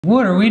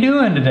What are we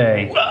doing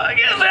today? Well, I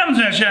guess I'm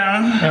a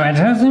challenge. Am I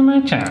testing my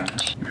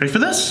challenge? Ready for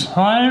this?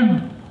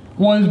 I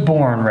was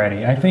born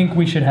ready. I think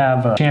we should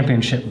have a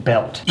championship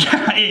belt.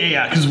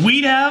 Yeah, because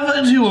we'd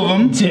have two of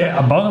them. Yeah,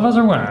 both of us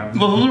are winners.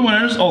 Both of the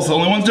winners, also the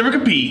only ones to ever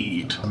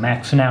compete.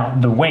 Maxing out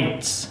the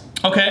weights.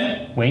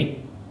 Okay.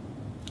 Wait.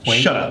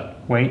 Shut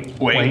up. Wait.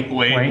 Wait.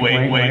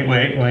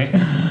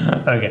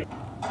 Okay.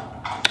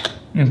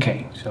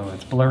 Okay, so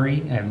it's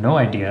blurry. I have no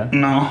idea.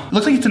 No.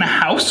 Looks like it's in a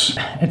house.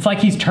 It's like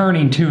he's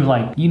turning to,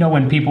 like, you know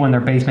when people in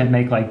their basement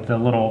make like the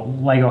little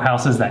Lego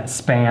houses that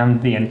span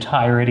the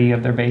entirety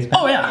of their basement?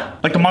 Oh yeah,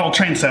 like the model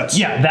train sets.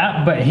 Yeah,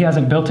 that, but he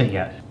hasn't built it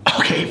yet.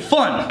 Okay,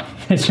 fun.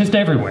 It's just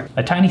everywhere.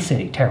 A tiny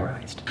city,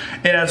 terrorized.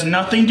 It has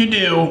nothing to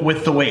do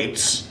with the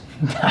weights.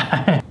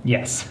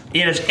 Yes.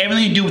 It has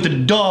everything to do with the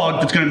dog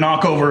that's gonna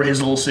knock over his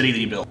little city that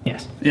he built.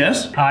 Yes.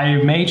 Yes? I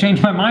may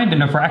change my mind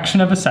in a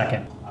fraction of a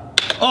second.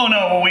 Oh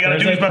no, what we got a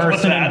dude that's about to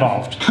lift that.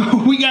 Involved.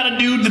 We got a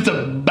dude that's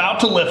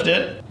about to lift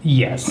it.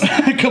 Yes.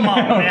 Come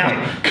on Okay.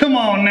 now. Come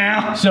on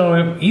now.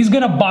 So he's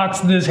gonna box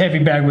this heavy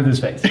bag with his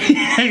face.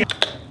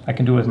 I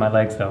can do it with my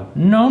legs though.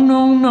 No.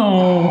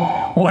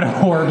 What a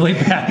horribly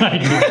bad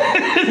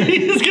idea.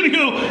 He's gonna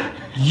go,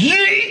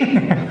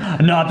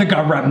 yeet! No, I think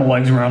I'll wrap my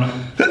legs around it.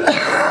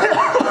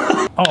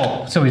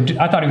 Oh, so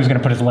I thought he was gonna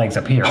put his legs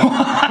up here. God,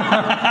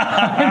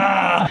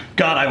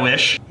 I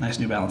wish. Nice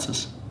New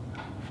Balances.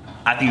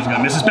 I think he's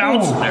gonna miss his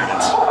balance. Oh. There it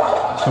is.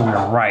 So we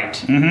were right.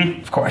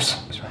 Mm-hmm. Of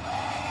course.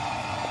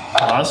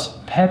 Pause.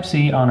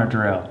 Pepsi on a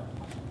drill.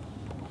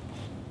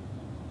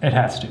 It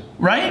has to.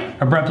 Right?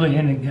 Abruptly,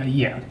 and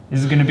yeah. This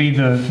is gonna be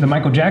the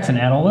Michael Jackson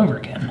ad all over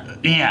again.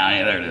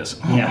 Yeah, there it is.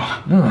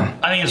 Yeah.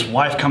 I think his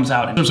wife comes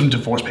out and there's some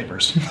divorce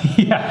papers.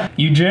 Yeah.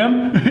 You,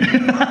 Jim?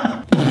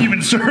 You've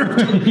been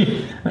served.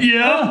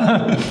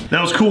 Yeah.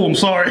 That was cool, I'm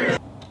sorry.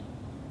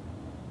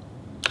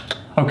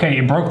 Okay,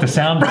 it broke the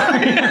sound.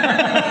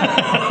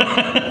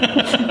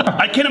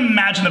 I can't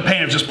imagine the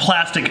pain of just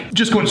plastic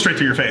just going straight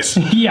through your face.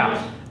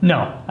 Yeah.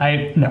 No.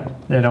 They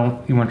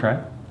don't. You want to try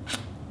it?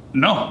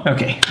 No.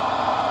 Okay.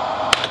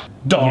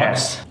 Dog.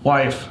 Yes.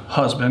 Wife.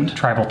 Husband.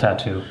 Tribal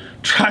tattoo.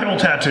 Tribal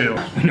tattoo.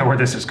 We know where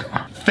this is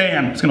going.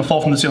 Fan. It's gonna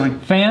fall from the ceiling.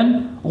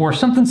 Fan, or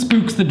something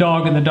spooks the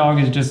dog and the dog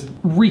is just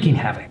wreaking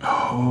havoc.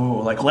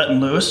 Oh, like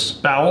letting loose.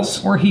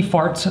 Bowels. Or he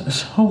farts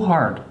so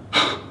hard.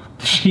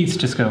 The sheets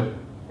just go.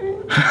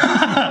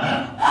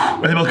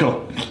 They both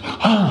go.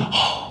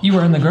 You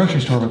were in the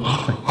grocery store with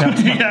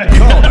Yeah,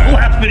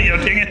 last video,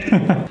 dang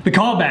it. The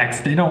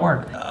callbacks, they don't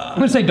work. I'm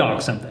gonna say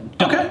dog something.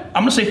 Dog. Okay,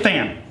 I'm gonna say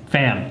fan.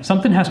 Fan.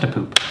 Something has to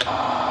poop.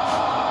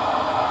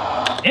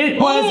 It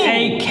was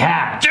a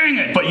cat. Dang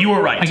it, but you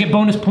were right. I get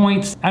bonus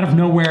points out of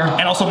nowhere.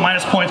 And also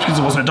minus points because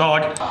it wasn't a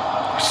dog.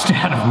 Just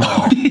out of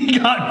nowhere. You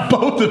got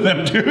both of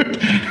them,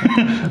 dude.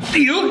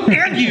 You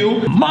and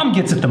you. Mom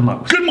gets it the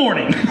most. Good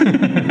morning.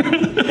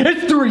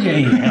 It's 3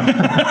 a.m.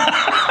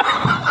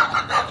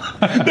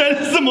 That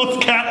is the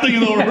most cat thing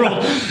in the world.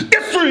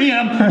 It's 3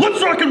 a.m.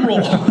 Let's rock and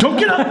roll. Don't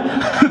get up.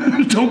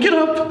 Don't get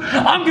up.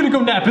 I'm gonna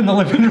go nap in the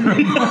living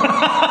room.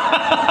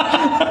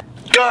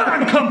 God,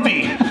 I'm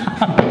comfy.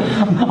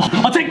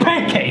 I'll take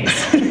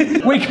pancakes.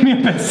 Wake me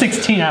up in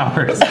 16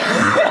 hours.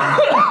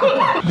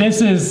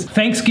 This is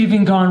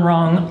Thanksgiving gone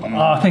wrong.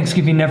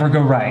 Thanksgiving never go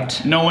right.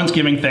 No one's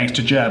giving thanks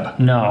to Jeb.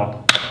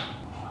 No.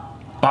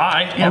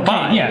 Bye. Yeah, Okay,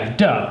 bye. yeah,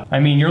 duh. I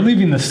mean, you're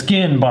leaving the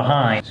skin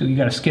behind. So you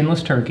got a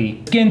skinless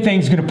turkey. Skin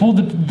thing's gonna pull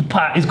the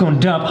pot, is gonna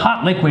dump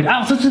hot liquid.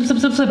 Ow,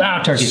 slip,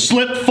 out turkey.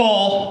 Slip,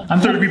 fall,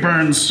 third-degree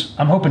burns.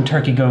 I'm hoping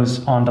turkey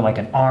goes onto like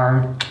an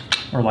arm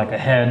or like a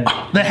head.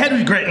 The head would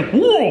be great.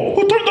 Whoa,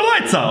 who turned the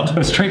lights out?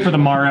 Go straight for the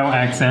Mario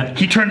accent.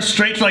 He turned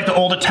straight to like the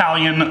old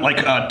Italian, like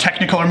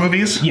Technicolor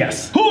movies.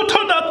 Yes. Who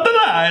turned out the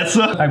lights?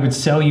 I would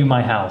sell you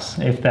my house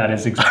if that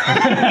is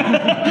exactly.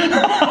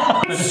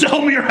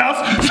 Sell me your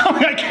house?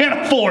 Something I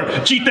can't afford.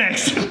 Gee,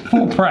 thanks.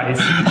 Full price.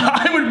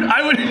 I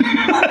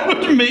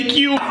would make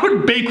you, I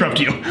would bankrupt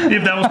you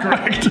if that was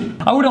correct.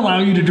 I would allow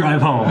you to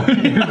drive home.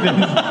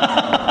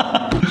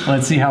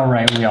 Let's see how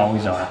right we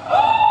always are.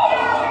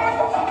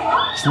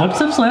 Slip.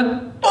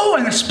 Oh,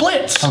 and the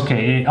splits.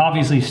 Okay, it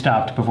obviously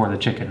stopped before the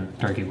chicken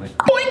turkey went.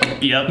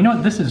 Boink. Yep. You know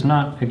what? This is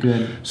not a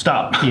good.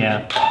 Stop.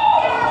 Yeah.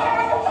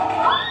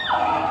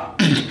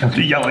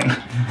 Okay. Yelling.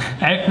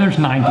 There's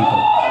 9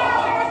 people.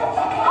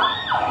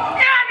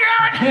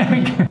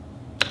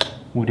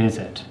 What is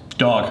it?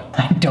 Dog.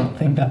 I don't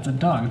think that's a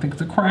dog. I think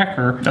it's a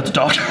cracker. That's a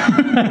dog.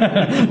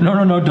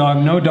 No, dog.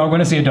 No dog. When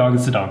I see a dog,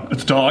 it's a dog.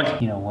 It's a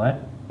dog. You know what?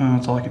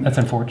 That's all I can do. That's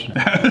unfortunate.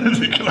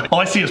 All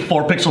I see is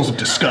 4 pixels of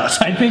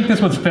disgust. I think this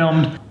was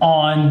filmed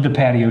on the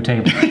patio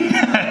table.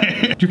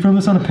 Did you film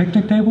this on a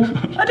picnic table?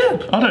 I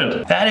did.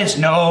 That is,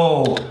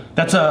 no.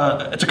 It's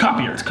a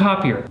copier. It's a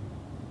copier.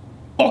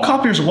 All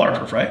copiers are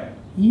waterproof, right?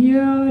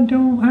 Yeah, I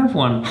don't have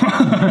one.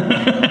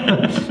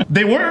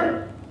 They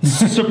were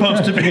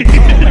supposed to be.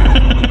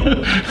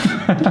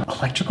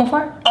 Electrical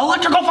fire?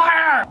 Electrical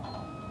fire!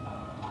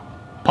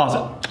 Pause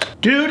it.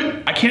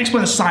 Dude, I can't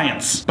explain the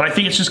science, but I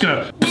think it's just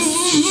gonna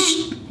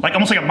Like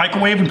almost like a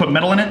microwave and put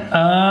metal in it.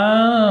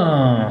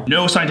 Oh.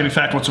 No scientific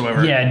fact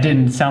whatsoever. Yeah, it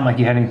didn't sound like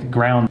you had anything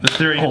ground. This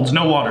theory holds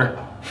no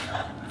water.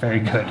 Very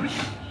good.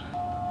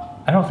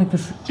 I don't think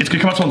this... It's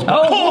gonna come out someone's...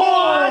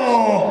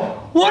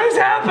 Oh! What is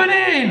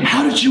happening?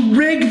 How did you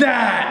rig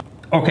that?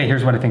 Okay,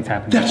 here's what I think's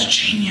happening. That's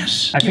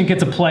genius. I think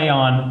it's a play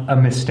on a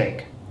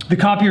mistake. The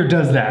copier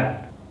does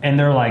that, and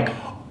they're like...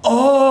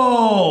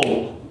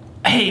 Oh!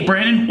 Hey,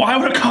 Brandon, why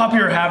would a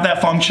copier have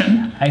that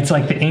function? It's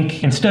like the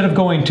ink, instead of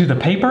going to the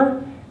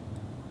paper,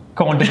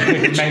 going to the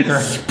paper maker.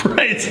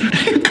 Sprays.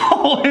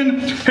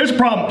 Colin, here's the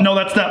problem. No,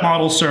 that's that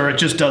model, sir. It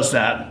just does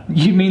that.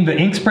 You mean the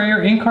ink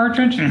sprayer ink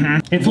cartridge?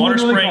 Mm-hmm. It's water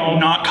spray, called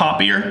not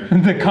copier.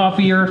 The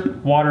copier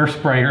water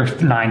sprayer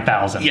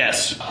 9000.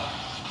 Yes.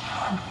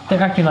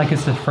 They're acting like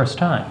it's the first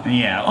time.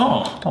 Yeah.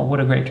 Oh. Oh, what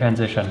a great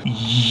transition.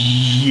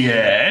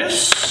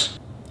 Yes.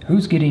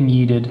 Who's getting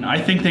yeeted?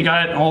 I think they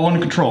got it all under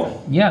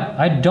control. Yeah,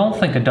 I don't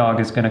think a dog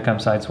is gonna come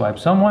sideswipe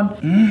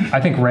someone. I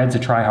think Red's a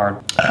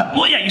tryhard.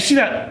 Well, yeah, you see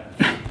that.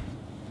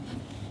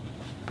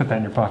 Put that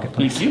in your pocket, You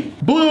please. see?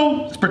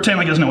 Blue, let's pretend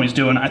like he doesn't know what he's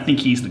doing. I think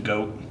he's the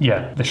GOAT.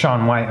 Yeah, the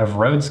Shaun White of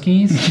road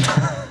skis.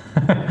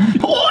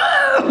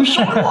 Whoa,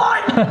 Shaun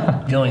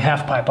White! The only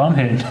half pipe I'm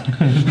hitting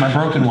is my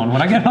broken one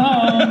when I get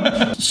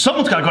home.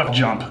 Someone's gotta go have to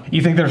jump.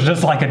 You think there's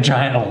just like a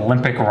giant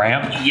Olympic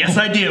ramp Yes,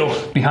 I do.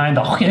 behind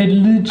the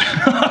village?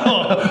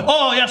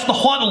 Oh, yes, the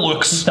hot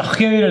looks. The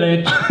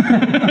village.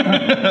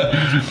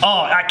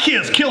 Oh,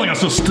 IKEA's killing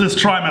us this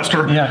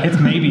trimester. Yeah, it's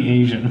maybe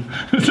Asian.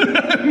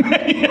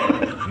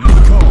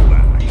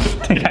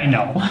 I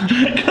know.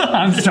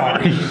 I'm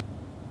sorry.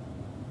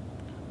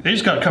 They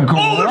just gotta come.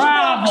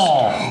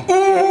 Gravel.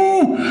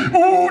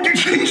 Ooh,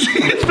 did you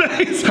see his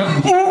face?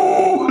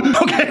 Ooh.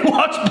 Okay,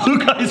 watch Blue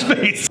Guy's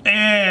face.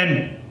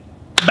 And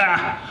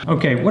bah.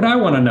 Okay, what I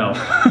want to know.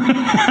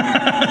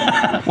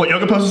 What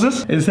yoga pose is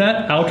this? Is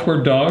that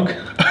outward dog? Is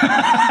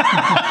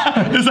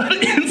that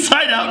an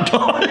inside out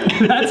dog?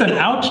 That's an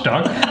ouch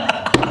dog.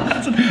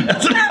 That's an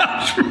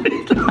ouch.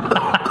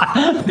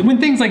 When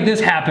things like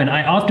this happen,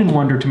 I often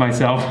wonder to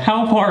myself,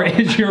 how far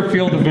is your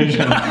field of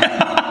vision?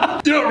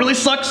 You know what really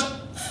sucks?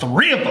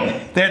 3 of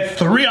them. They had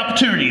 3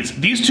 opportunities.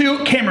 These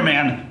 2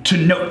 cameraman to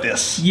note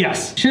this.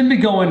 Yes. Shouldn't be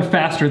going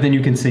faster than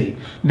you can see.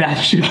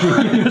 That should be.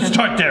 Let's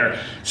start there.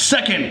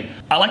 Second,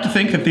 I like to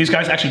think that these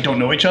guys actually don't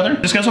know each other.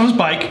 This guy's on his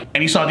bike,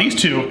 and he saw these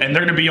 2, and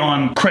they're gonna be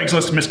on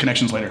Craigslist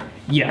misconnections later.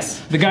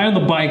 Yes. The guy on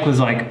the bike was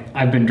like,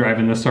 I've been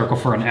driving this circle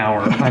for an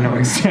hour. I know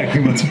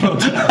exactly what's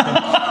about to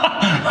happen.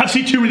 I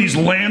see too many of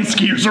these land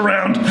skiers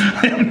around.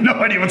 They have no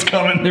idea what's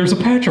coming. There's a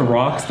patch of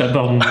rocks that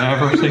they'll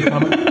never see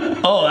coming.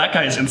 Oh, that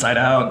guy's inside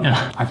out.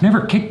 Yeah. I've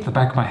never kicked the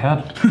back of my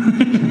head.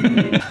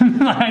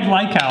 I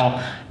like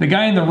how the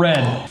guy in the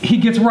red, he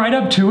gets right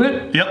up to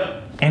it.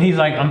 Yep. And he's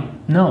like,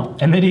 no.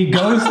 And then he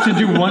goes to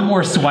do one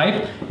more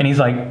swipe, and he's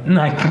like,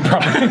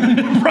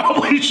 I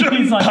Probably should.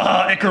 He's like,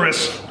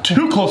 Icarus,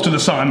 too close to the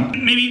sun.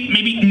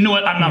 Maybe, you know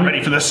what? I'm not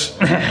ready for this.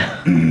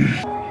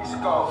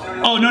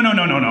 Oh, no.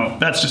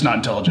 That's just not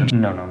intelligent.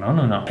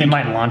 No. It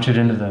might launch it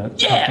into the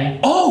Yeah.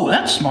 Oh,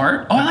 that's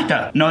smart. Oh, I like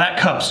that. No, that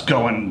cup's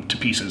going to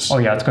pieces. Oh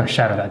yeah, it's going to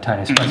shatter that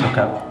tiny espresso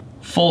cup.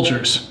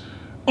 Folgers.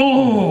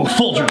 Oh,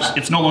 Folgers.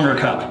 It's no longer a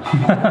cup.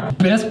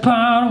 Best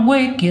part of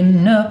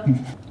waking up.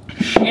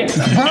 Shit,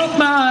 I broke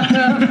my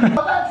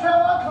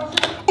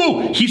cup.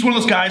 Ooh, he's one of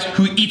those guys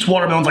who eats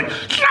watermelons like...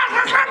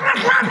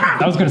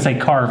 I was going to say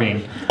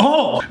carving.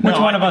 Oh, Which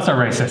one of us are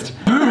racist?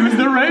 Who's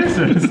the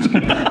racist?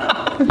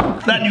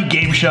 That new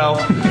game show.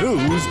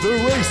 Who's the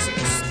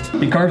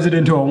racist? He carves it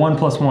into a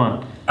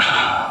 1+1.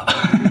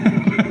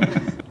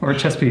 Or a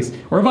chess piece.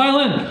 Or a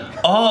violin.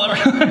 Oh,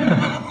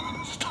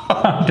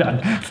 Stop. I'm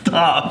done.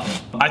 Stop.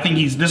 I think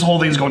this whole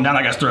thing's going down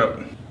that guy's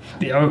throat.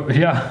 Oh,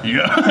 yeah.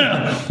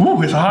 Yeah.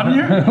 Ooh, it's hot in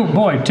here. Oh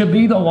boy, to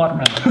be the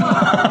watermelon. It's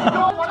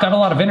got a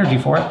lot of energy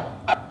for it.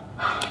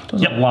 It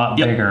was a lot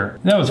bigger.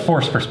 That was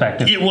forced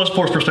perspective. It was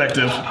forced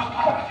perspective.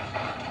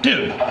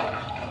 Dude.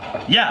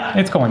 Yeah.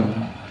 It's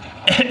going...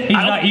 He's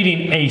not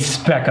eating a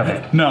speck of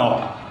it.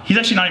 No. He's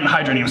actually not even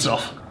hydrating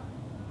himself.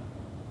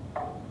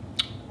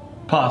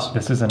 Pause.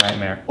 This is a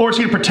nightmare. Or is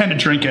he gonna pretend to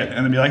drink it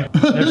and then be like...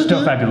 There's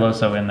still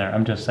Fabuloso in there,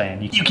 I'm just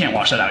saying. You can't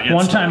wash that out yet.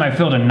 One time I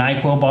filled a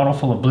NyQuil bottle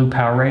full of Blue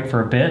Powerade for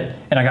a bit,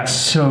 and I got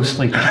so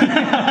sleepy.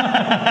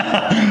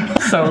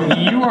 So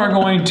you are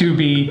going to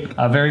be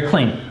very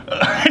clean.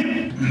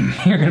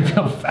 You're gonna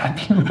feel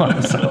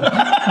Fabuloso.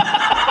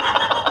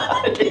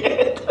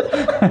 It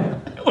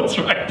was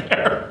right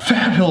there.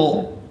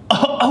 Fabulous.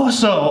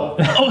 So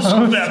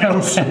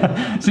fabulous.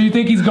 So you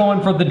think he's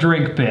going for the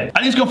drink bit? I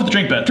think he's going for the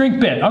drink bit. Drink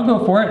bit, I'll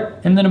go for it.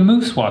 And then a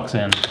moose walks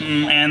in.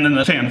 And then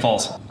the fan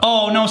falls.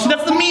 Oh no, see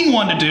that's the mean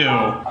one to do.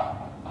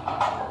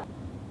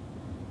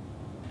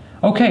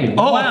 Okay,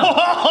 Oh,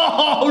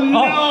 wow. oh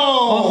no!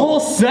 A whole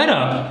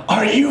setup.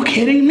 Are you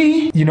kidding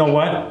me? You know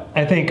what?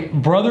 I think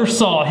brother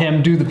saw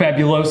him do the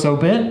Fabuloso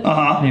bit.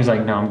 And he was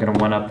like, no, I'm gonna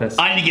one up this.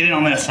 I need to get in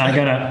on this. I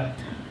gotta...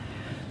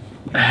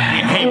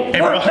 Hey,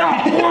 bro.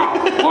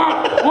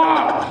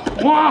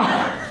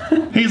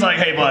 He's like,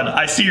 hey bud,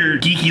 I see your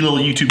geeky little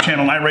YouTube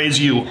channel and I raise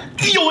you.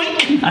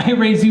 Yoink! I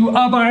raise you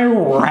up, I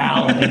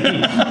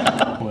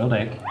rally. Boiled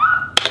egg.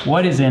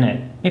 What is in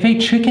it? If a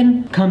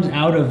chicken comes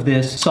out of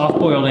this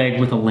soft-boiled egg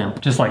with a limp,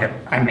 just like it,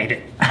 I made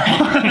it. Oh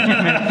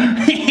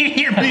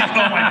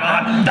my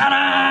god.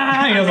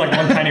 Ta-da! He has like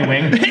one tiny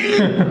wing.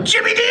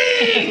 Jimmy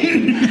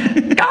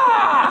Dean!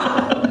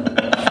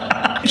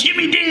 Ah!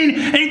 Jimmy Dean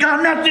ain't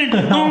got nothing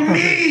on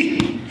me!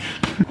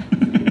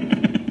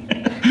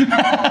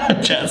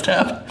 Jazz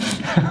tap.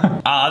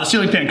 The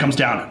ceiling fan comes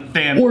down.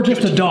 Fan. Or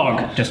just a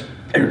dog. Just.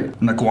 And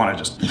the iguana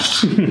just.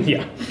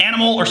 Yeah.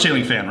 Animal or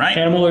ceiling fan, right?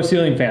 Animal or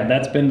ceiling fan.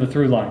 That's been the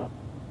through line.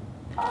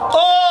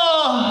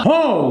 Oh!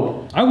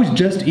 Oh! I was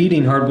just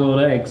eating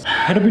hard-boiled eggs.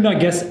 How did we not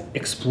guess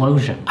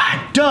explosion?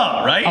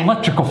 Duh, right?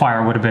 Electrical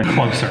fire would have been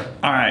closer.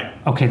 All right.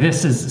 Okay,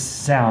 this is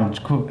sound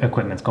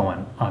equipment's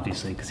going,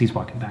 obviously, because he's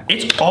walking back.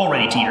 It's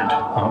already teetered.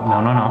 Oh,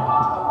 no, no,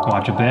 no.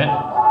 Watch a bit.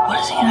 What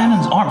does he have in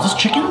his arms? Is this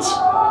chickens?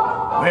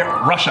 Where?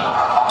 Russia.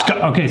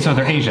 Go. Okay, so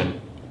they're Asian.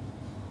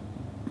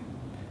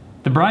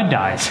 The bride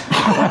dies.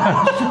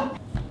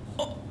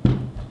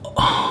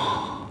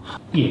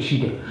 Yeah, she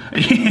did.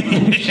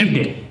 She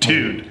did.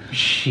 Dude.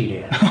 She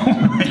did.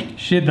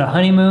 The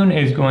honeymoon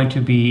is going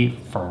to be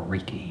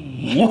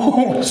freaky.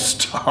 Whoa,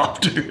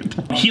 stop, dude.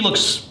 He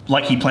looks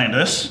like he planned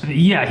this.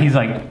 Yeah, he's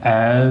like,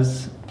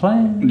 as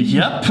planned.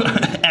 Yep.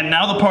 And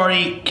now the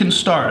party can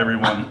start,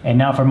 everyone. And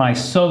now for my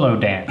solo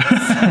dance.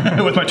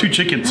 With my two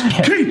chickens.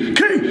 K.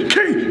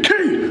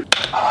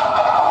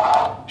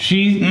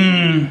 She...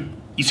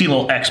 You see a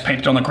little X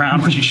painted on the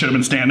ground where she should have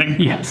been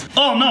standing? Yes.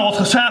 Oh no, what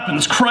just happened?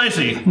 It's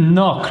crazy.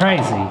 No,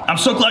 crazy. I'm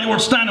so glad you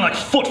weren't standing like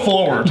foot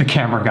forward. The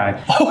camera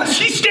guy. Oh, is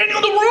he standing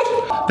on the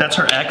roof? That's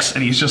her ex,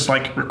 and he's just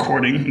like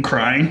recording and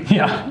crying.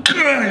 Yeah.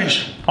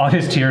 Gosh. All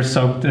his tears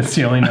soaked the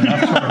ceiling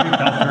enough to where he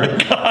fell through.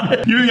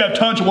 God. You have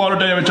tons of water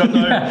damage up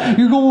there. Yeah,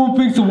 you're going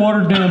to fix the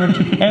water damage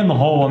and the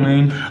hole, I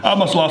mean. I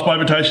must have lost my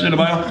invitation in a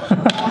mile.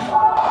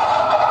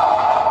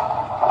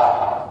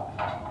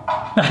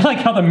 I like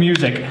how the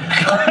music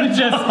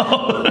just...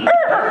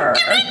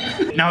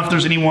 Now if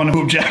there's anyone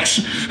who objects,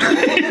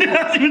 it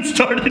hasn't even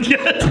started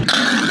yet.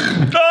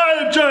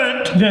 I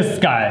object! This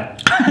guy.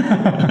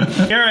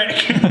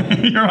 Eric,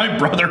 you're my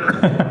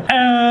brother.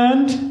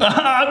 And...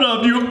 I've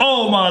loved you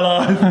all my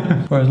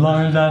life. For as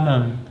long as I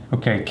know.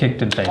 Okay,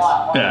 kicked in face.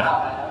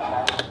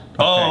 Yeah.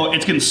 Oh,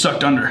 it's getting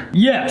sucked under.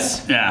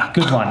 Yes! Yeah.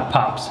 Good one,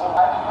 pops.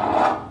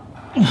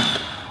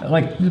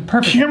 Like,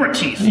 perfect. Camera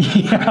teeth.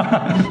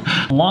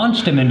 Yeah.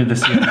 Launched him into the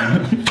ceiling.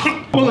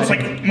 Well, it's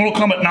like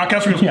Mortal Kombat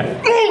knockouts where he goes,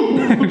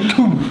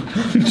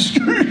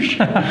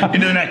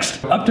 into the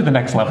next. Up to the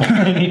next level.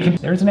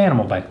 There's an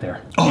animal back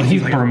there. Oh, and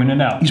he's like brooming it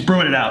out. He's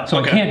brooming it out. So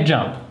it can't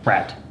jump.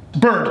 Rat.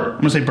 Bird. I'm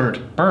gonna say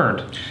bird.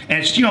 Bird.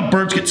 And it's, you know,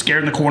 birds get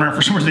scared in the corner.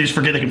 For some reason, they just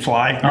forget they can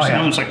fly. Oh,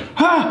 yeah. It's like,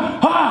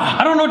 ah.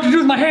 I don't know what to do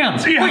with my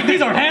hands. Yeah. Wait,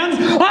 these aren't hands.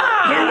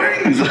 Ah!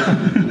 Their wings.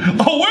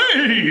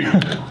 Away.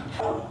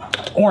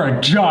 Or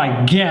a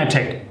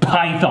gigantic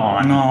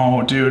python.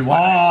 No, dude. Oh,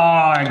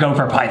 I go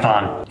for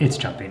python. It's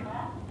jumping.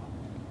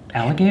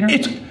 Alligator?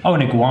 Oh,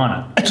 an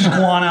iguana. It's an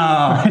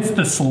iguana. It's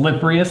the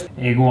slipperiest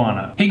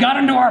iguana. He got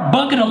into our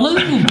bucket of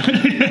lube.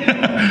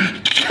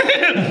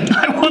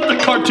 I want the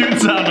cartoon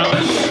sound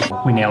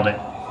of We nailed it.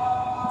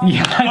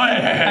 Yeah,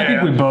 I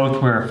think we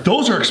both were.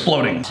 Those are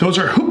exploding. Those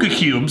are hookah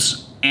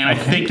cubes. And I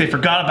think they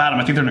forgot about them.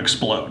 I think they're gonna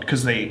explode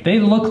because they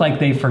look like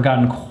they've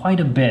forgotten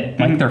quite a bit.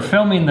 Like they're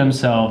filming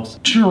themselves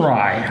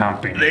dry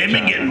humping. They've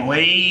been getting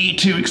way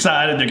too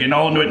excited. They're getting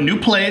all into it. New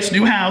place,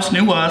 new house,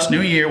 new us,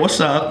 new year.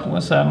 What's up?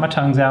 What's up? My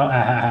tongue's out.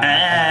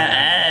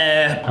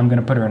 I'm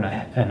gonna put her in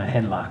a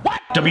headlock.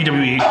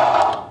 WWE.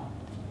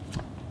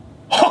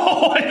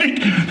 Oh, I think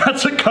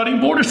that's a cutting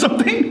board or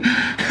something.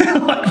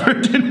 Like for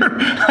dinner.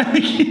 I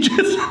think he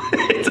just.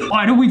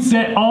 Why do we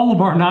set all of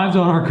our knives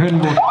on our cutting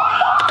board?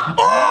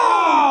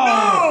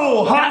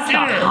 Oh, that's the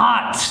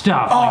hot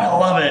stuff. Oh, I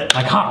love it.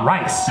 Like hot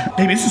rice.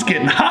 Baby, this is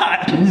getting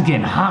hot. This is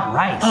getting hot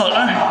rice.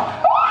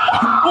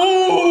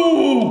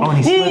 Ooh. Oh, and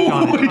he slipped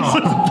on it. He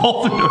slipped and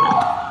falls into it.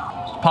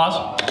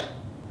 Pause.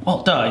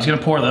 Well, duh. He's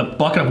gonna pour the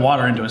bucket of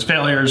water into his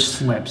failures.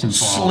 Slips and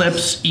falls.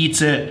 Slips,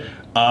 eats it.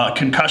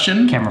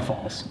 Concussion. Camera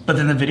falls. But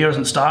then the video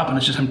doesn't stop, and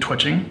it's just him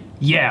twitching.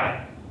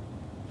 Yeah.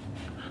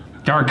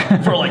 Dark.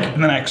 For like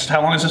the next,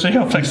 how long is this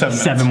video? Like 7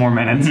 minutes. 7 more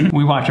minutes.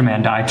 We watch a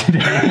man die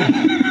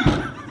today.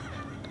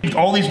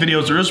 All these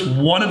videos, there is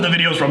one of the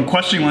videos where I'm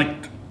questioning, like,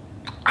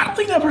 I don't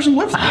think that person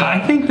lived through that.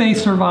 I think they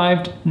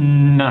survived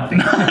nothing.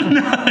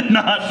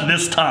 Not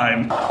this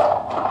time.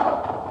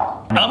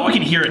 I love how we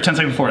can hear it 10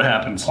 seconds before it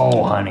happens.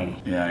 Oh, honey.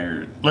 Yeah,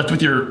 you're left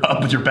with your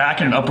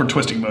back in an upward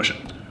twisting motion.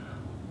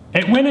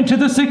 It went into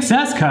the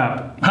Success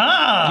Cup.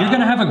 Ah! You're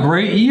gonna have a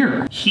great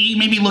year. He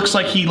maybe looks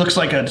like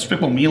a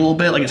Despicable Me a little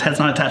bit, like his head's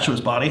not attached to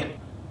his body.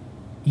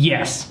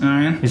 Yes. All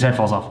right. His head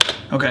falls off.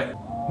 Okay.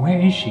 Where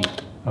is she?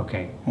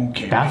 Okay.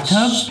 Okay.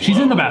 Bathtub? She's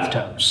in the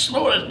bathtub.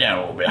 Slow it down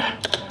a little bit.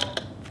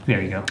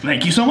 There you go.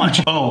 Thank you so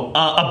much. Oh,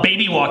 a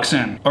baby walks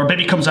in, or a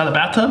baby comes out of the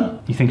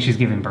bathtub. You think she's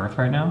giving birth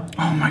right now?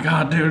 Oh my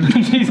God, dude.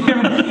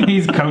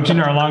 He's coaching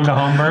her along to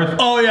home birth.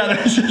 Oh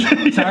yeah.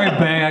 Sorry,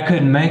 babe, I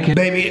couldn't make it.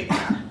 Baby,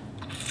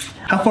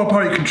 how far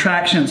apart are your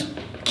contractions?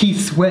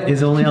 Keith Sweat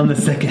is only on the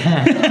second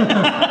half.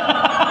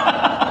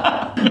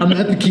 I'm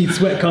at the Keith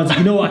Sweat concert.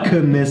 You know I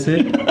couldn't miss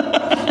it.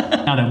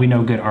 Now that we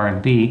know good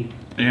R&B.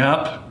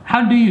 Yep.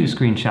 How do you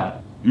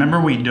screenshot? Remember,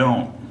 we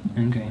don't.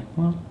 Okay,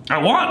 well. I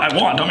want.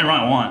 Don't get me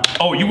wrong, I want.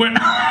 Oh, you went.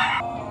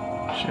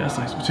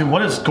 See,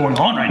 what is going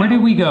on right now? Where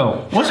did we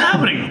go? What's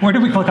happening? Where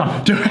did we click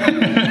off?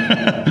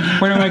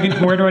 Where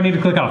do I need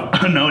to click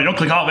off? No, you don't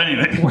click off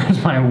anything.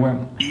 Where's my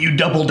worm? You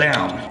double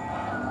down.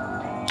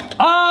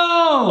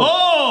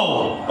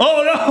 Oh!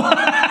 Oh no!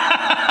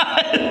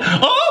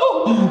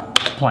 Oh!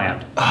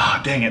 Planned.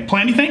 Ah, dang it.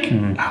 Plan, you think?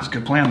 That was a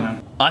good plan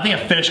then. I think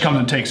a fish comes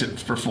and takes it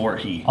for 4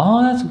 heat.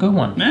 Oh, that's a good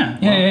one. Yeah,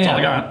 Yeah, that's all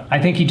I got. I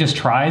think he just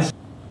tries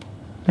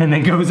and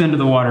then goes into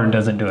the water and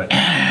doesn't do it.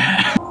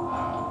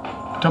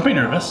 Don't be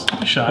nervous.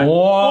 Don't be shy.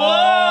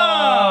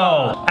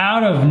 Whoa!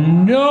 Out of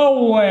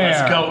nowhere.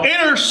 Let's go.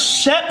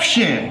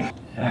 Interception.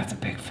 That's a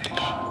big fish.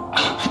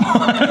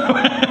 What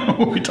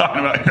are we talking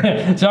about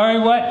here? Sorry,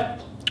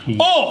 what?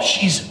 Oh,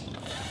 she's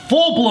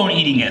full-blown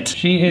eating it.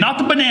 She is. Not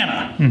the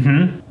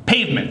banana.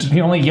 Pavement.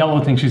 The only yellow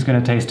thing she's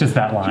gonna taste is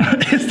that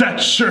line. Is that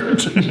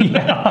shirt?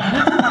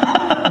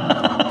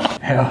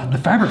 Yeah, the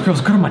fabric feels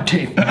good on my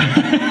teeth.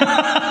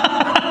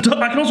 I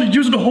can also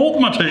use it to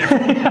hold my teeth.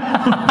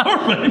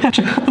 Perfect.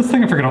 Check out this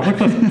thing I figured out. Look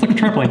at this. It's like a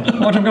trampoline.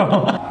 Watch him go.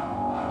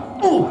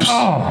 Oops.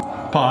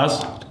 Oh.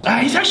 Pause.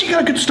 He's actually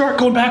got a good start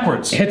going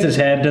backwards. Hits his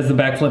head, does the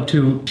backflip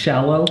too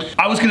shallow.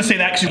 I was gonna say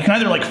that because you can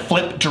either like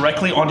flip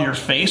directly onto your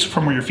face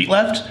from where your feet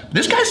left.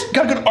 This guy's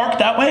got a good arc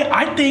that way.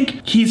 I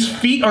think his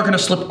feet are gonna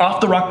slip off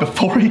the rock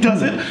before he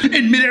does it.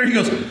 In midair, he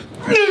goes,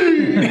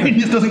 and he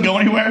just doesn't go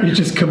anywhere. You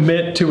just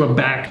commit to a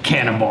back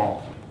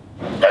cannonball.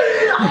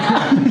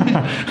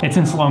 It's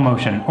in slow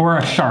motion, or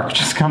a shark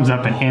just comes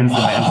up and ends the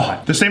man's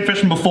life. The same fish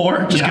from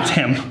before just gets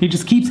him. He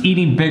just keeps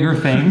eating bigger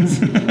things.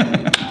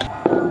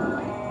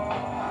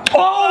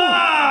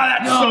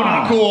 So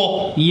not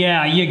cool.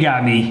 Yeah, you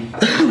got me.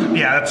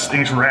 Yeah, that's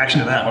English reaction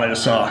to that one I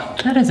just saw.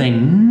 That is a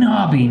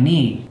knobby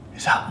knee.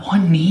 Is that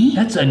one knee?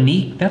 That's a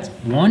knee. That's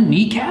one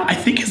kneecap. I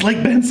think his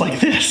leg bends like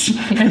this.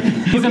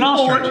 He's an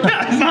ostrich.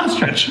 Yeah, he's an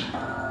ostrich.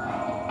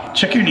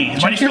 Check your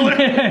knees. My knees still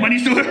there? My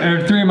knees still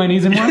there? 3 of my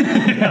knees in one?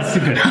 That's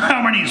good.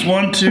 How many knees?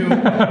 1, 2,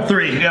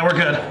 3. Yeah, we're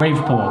good. Wave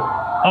pool.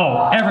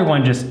 Oh,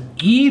 everyone just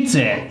eats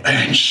it.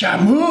 And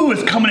Shamu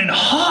is coming in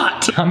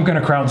hot. I'm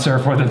gonna crowd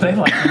surf with it. They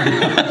like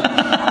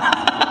it.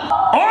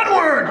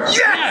 Onward!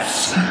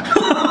 Yes!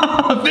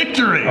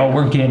 Victory! Oh,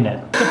 we're getting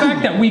it. The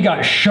fact that we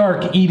got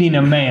shark eating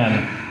a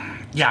man.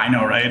 Yeah, I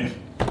know, right?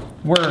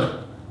 We're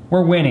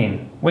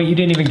winning. Wait, you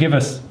didn't even give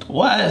us.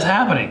 What is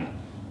happening?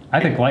 I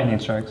think lightning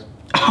strikes.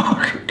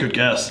 Oh, good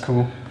guess.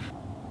 Cool.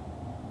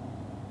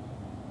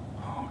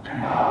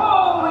 Okay.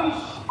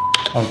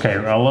 Okay,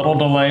 a little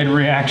delayed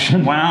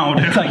reaction. Wow,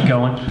 dude. It's like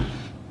going.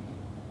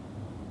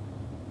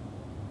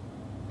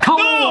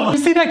 Oh! You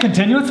see that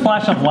continuous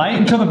flash of light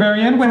until the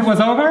very end when it was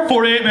over?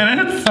 48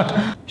 minutes?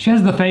 She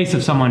has the face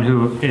of someone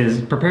who is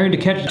preparing to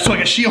catch. It's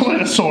like a shield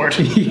and a sword.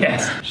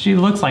 Yes. She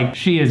looks like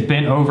she has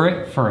been over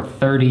it for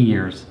 30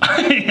 years.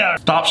 Yeah.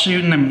 Stop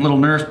shooting them little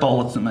Nerf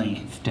bullets at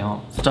me.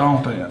 Don't.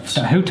 Stomp it.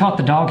 Who taught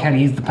the dog how to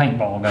use the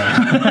paintball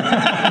gun?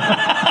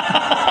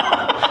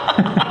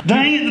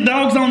 Dang it, the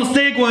dog's on the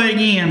Segway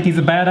again. He's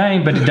a bad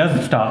aim, but it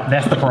doesn't stop.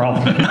 That's the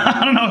problem.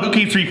 I don't know who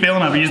keeps refilling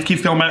them. He just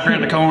keeps going back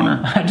around the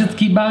corner. I just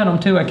keep buying them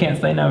too. I can't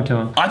say no to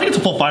them. I think it's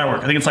a full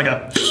firework. I think it's like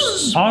a...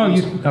 Oh,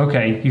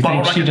 okay. You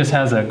think she just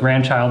has a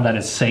grandchild that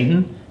is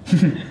Satan?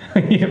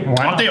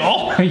 Aren't they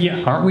all?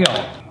 Yeah, aren't we all?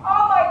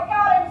 Oh my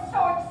God, I'm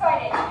so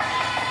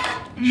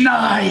excited.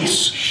 Nice.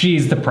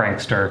 She's the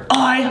prankster.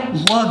 I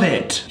love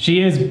it.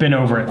 She has been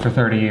over it for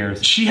 30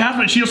 years. She has,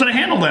 but she knows how to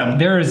handle them.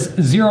 There's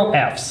 0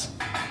 Fs.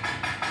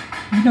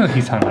 You know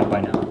he's hung up by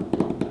now.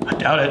 I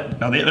doubt it.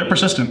 No, they're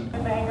persistent.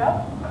 Hang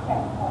up.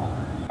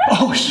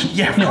 Oh,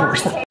 yeah, of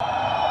course.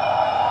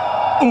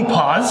 Oh,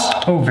 pause.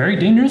 Oh, very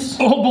dangerous.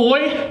 Oh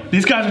boy.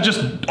 These guys are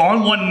just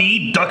on one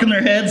knee, ducking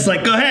their heads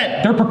like, go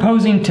ahead. They're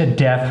proposing to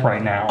death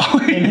right now.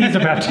 And he's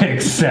about to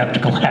accept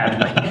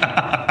gladly.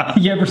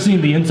 You ever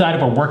seen the inside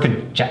of a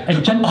working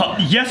engine?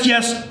 Yes,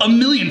 yes, a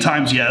million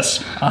times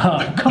yes.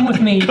 Come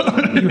with me.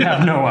 You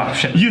have no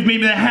option. You've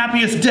made me the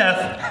happiest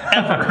death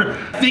ever.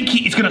 I think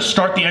he's gonna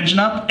start the engine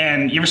up,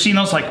 and you ever seen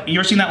those you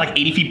ever seen that like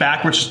 80 feet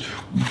back where it's just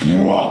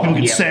whoa,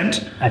 get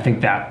sent? I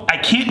think that. I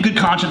can't in good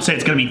conscience say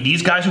it's gonna be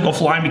these guys who go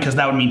flying because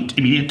that would mean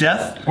immediate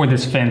death. Or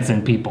this fence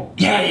and people.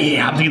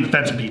 Yeah, I'm thinking the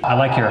fence and people. I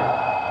like your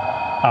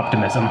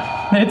optimism.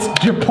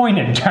 You're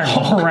pointed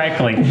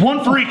correctly.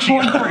 One for each.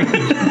 One for each.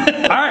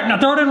 All right, now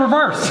throw it in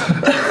reverse.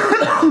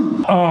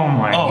 Oh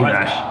my gosh.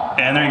 Right.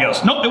 And there he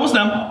goes. Nope, it was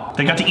them.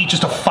 They got to eat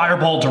just a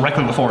fireball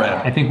directly in the forehead.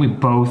 I think we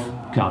both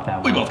got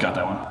that one. We both got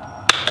that one.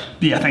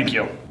 Yeah, thank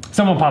you.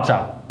 Someone pops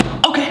out.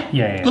 Okay.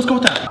 Yeah. Let's go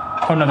with that.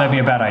 Oh no, that'd be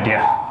a bad idea.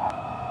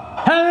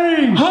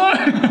 Hey! Hi!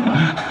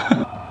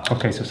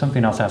 Okay, so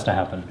something else has to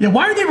happen. Yeah,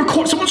 why are they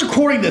recording? Someone's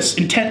recording this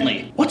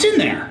intently. What's in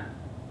there?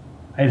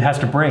 It has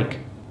to break.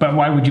 But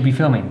why would you be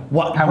filming?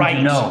 What? How right.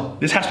 would you know?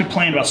 This has to be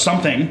planned about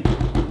something.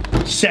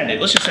 Send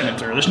it. Let's just send it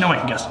through. There's no way I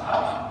can guess.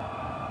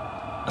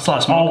 That's a lot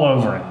of smoke. All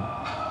over it.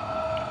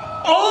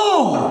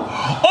 Oh!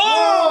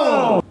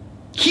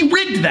 He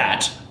rigged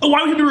that.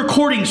 Why would he be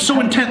recording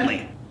so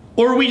intently?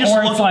 Or are we just?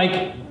 Or it's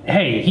like,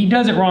 hey, he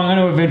does it wrong. I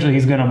know eventually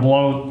he's gonna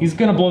blow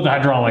the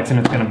hydraulics and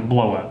it's gonna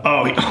blow up.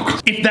 Oh,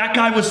 if that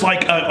guy was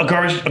like a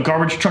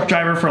garbage truck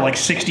driver for like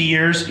 60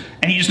 years,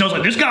 and he just knows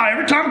like this guy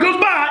every time it goes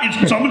by,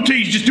 it's something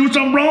he's just doing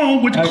something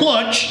wrong with the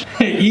clutch.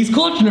 He's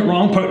clutching it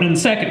wrong, putting it in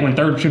second when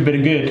third should have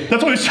been good.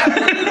 That's why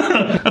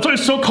that's why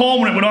he's so calm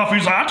when it went off.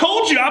 He's like, I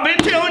told you, I've been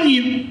telling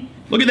you.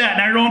 Look at that,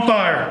 now you're on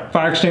fire.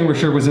 Fire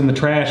extinguisher was in the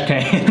trash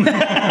can.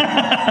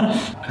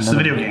 It's a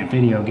video game.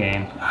 Video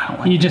game.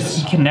 You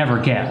can never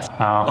guess.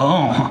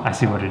 Oh. I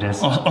see what it is.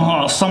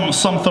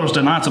 Some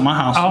Thursday nights at my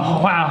house.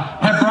 Oh, wow.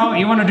 Hey, bro,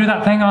 you want to do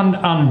that thing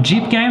on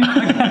Jeep game?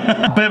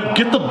 Babe,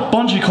 get the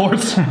bungee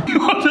cords. You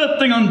want that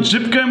thing on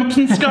Jeep game up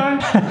in the sky?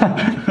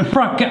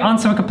 Bro, get on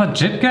so we can play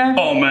Jeep game?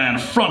 Oh, man,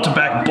 front to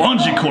back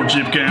bungee cord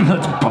Jeep game.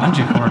 Let's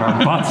bungee cord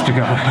our butts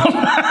together.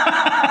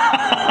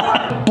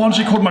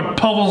 Bungee cord my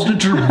pelvis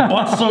into your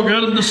butt so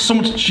good, and there's so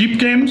much Jeep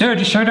games. Dude,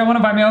 you sure don't want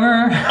to buy me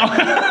over?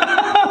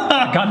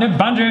 Got new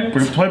bungee. We're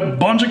gonna play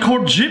bungee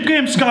cord Jeep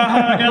game Sky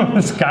High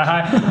again.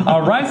 Sky High.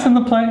 Rice in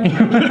the plate.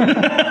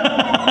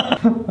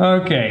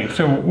 Okay,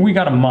 so we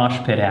got a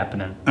mosh pit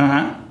happening.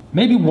 Uh-huh.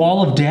 Maybe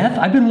Wall of Death?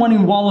 I've been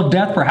wanting Wall of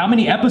Death for how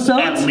many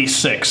episodes? At least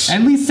 6.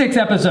 At least 6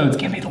 episodes.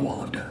 Give me the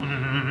Wall of Death.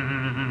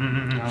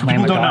 For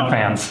people who don't know,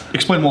 fans.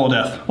 Explain Wall of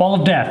Death. Wall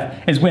of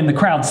Death is when the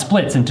crowd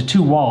splits into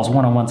 2 walls,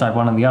 one on one side,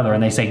 one on the other,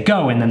 and they say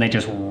go, and then they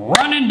just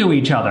run into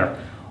each other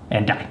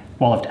and die.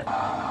 Wall of Death.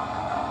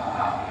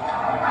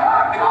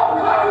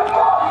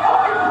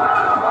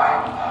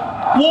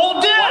 Wall of Death! Wall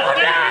of Death!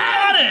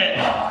 Got it!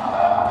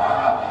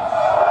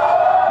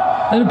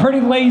 It's a pretty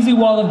lazy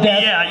Wall of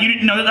Death. Yeah,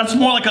 that's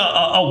more like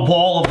a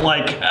wall of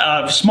like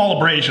small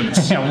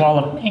abrasions. Yeah, Wall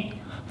of...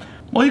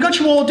 Well, you got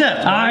your Wall of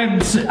Death. Right?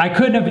 I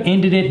couldn't have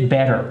ended it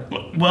better.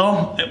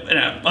 Well, other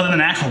than an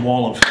actual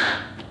wall of...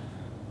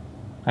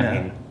 I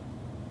mean...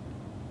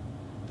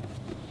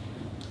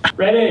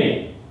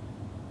 Ready?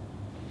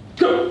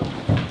 Go!